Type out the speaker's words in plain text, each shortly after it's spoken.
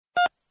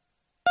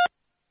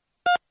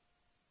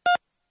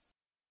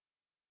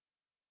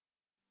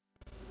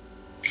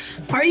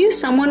Are you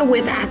someone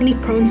with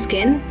acne-prone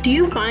skin? Do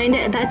you find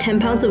that 10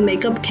 pounds of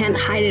makeup can't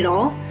hide it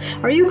all?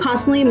 Are you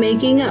constantly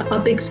making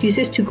up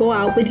excuses to go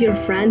out with your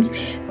friends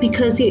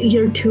because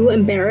you're too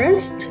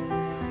embarrassed?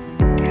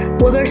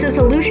 Well, there's a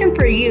solution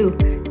for you.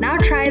 Now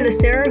try the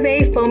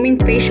CeraVe Foaming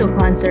Facial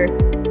Cleanser.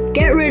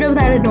 Get rid of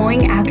that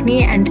annoying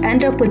acne and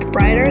end up with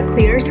brighter,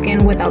 clearer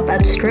skin without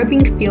that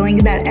stripping feeling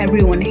that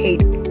everyone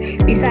hates.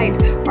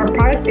 Besides, our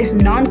product is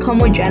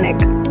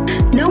non-comedogenic.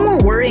 No more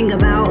worrying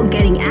about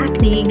getting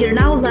acne, you're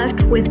now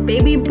left with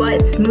baby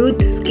butt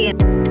smooth skin.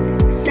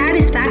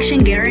 Satisfaction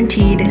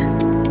guaranteed.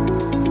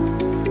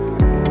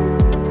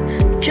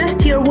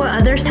 Just hear what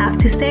others have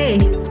to say.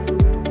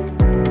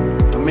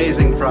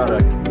 Amazing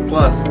product.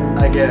 Plus,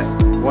 I get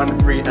 1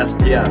 free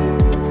SPF.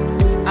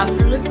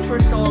 After looking for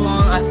so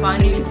long, I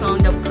finally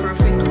found the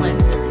perfect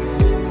cleanser.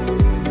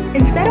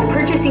 Instead of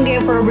purchasing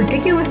it for a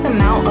ridiculous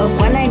amount of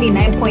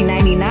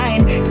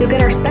 $199.99, you'll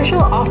get our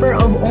special offer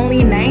of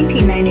only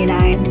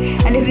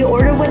 $19.99. And if you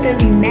order within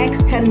the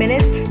next 10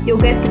 minutes, you'll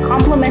get the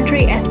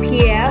complimentary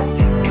SPF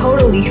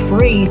totally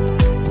free.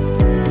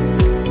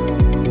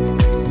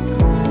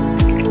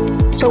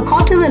 So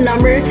call to the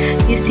number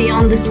you see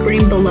on the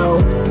screen below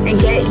and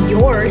get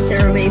your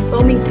CeraVe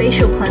Foaming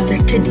Facial Cleanser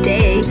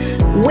today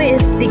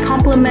with the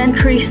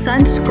complimentary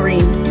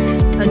sunscreen.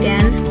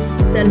 Again,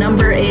 the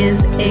number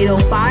is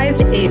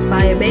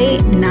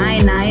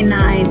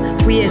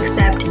 805-858-999. We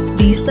accept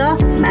Visa,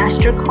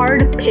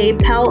 MasterCard,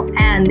 PayPal,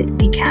 and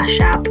the Cash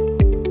App.